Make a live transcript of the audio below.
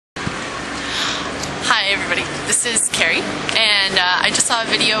Hi everybody, this is Carrie, and I just saw a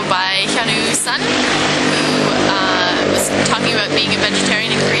video by Hyunwoo-san who was talking about being a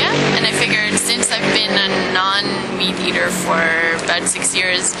vegetarian in Korea, and I figured since I've been a non-meat eater for about 6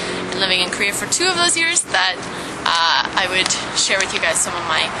 years and living in Korea for 2 of those years that I would share with you guys some of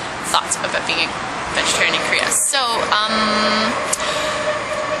my thoughts about being a vegetarian in Korea. So,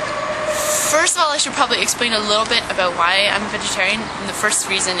 first of all, I should probably explain a little bit about why I'm a vegetarian, and the first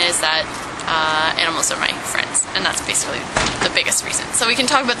reason is that animals are my friends, and that's basically the biggest reason. So we can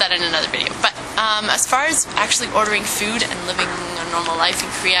talk about that in another video. But as far as actually ordering food and living a normal life in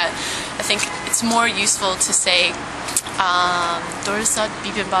Korea, I think it's more useful to say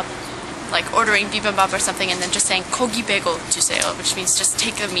bibimbap, like ordering bibimbap or something, and then just saying Kogi baego juseyo, which means just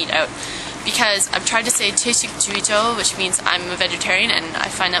take the meat out. Because I've tried to say 채식주의자, which means I'm a vegetarian, and I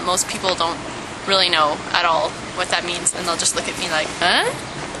find that most people don't really know at all what that means, and they'll just look at me like, huh?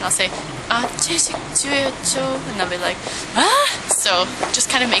 And I'll say, 채식주의자, and they'll be like, ah? So it just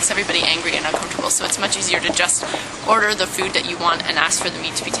kind of makes everybody angry and uncomfortable, so it's much easier to just order the food that you want and ask for the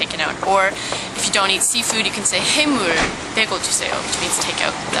meat to be taken out. Or if you don't eat seafood, you can say Haemul baego juseyo, which means take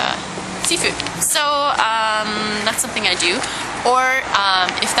out the seafood. So that's something I do. Or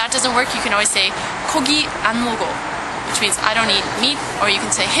if that doesn't work, you can always say Kogi 안먹어, which means I don't eat meat. Or you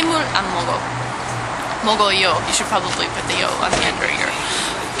can say Haemul 안먹어, mogoyo. You should probably put the yo on the end or you're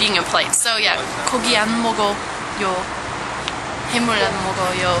being impolite. So yeah, Kogi 안먹어요, Haemul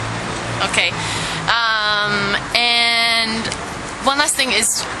안먹어요. Okay. And one last thing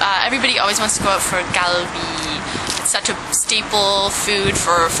is everybody always wants to go out for galbi. It's such a staple food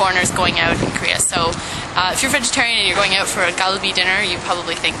for foreigners going out in Korea. So if you're vegetarian and you're going out for a galbi dinner, you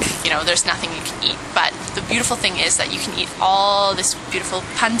probably think, you know, there's nothing you can eat. But the beautiful thing is that you can eat all this beautiful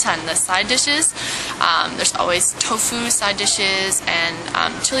banchan, the side dishes. There's always tofu side dishes and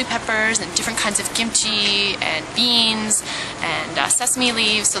chili peppers and different kinds of kimchi and beans and sesame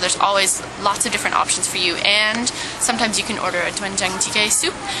leaves. So there's always lots of different options for you. And sometimes you can order a doenjangjjigae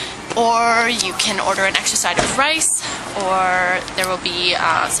soup, or you can order an extra side of rice, or there will be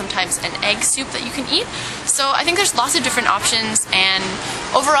sometimes an egg soup that you can eat. So I think there's lots of different options, and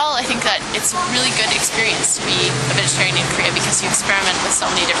overall I think that it's a really good experience to be a vegetarian in Korea because you experiment with so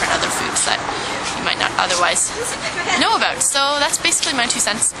many different other foods that you might not otherwise know about. So that's basically my 2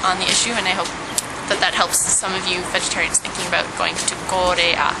 cents on the issue, and I hope that that helps some of you vegetarians thinking about going to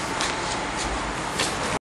Korea.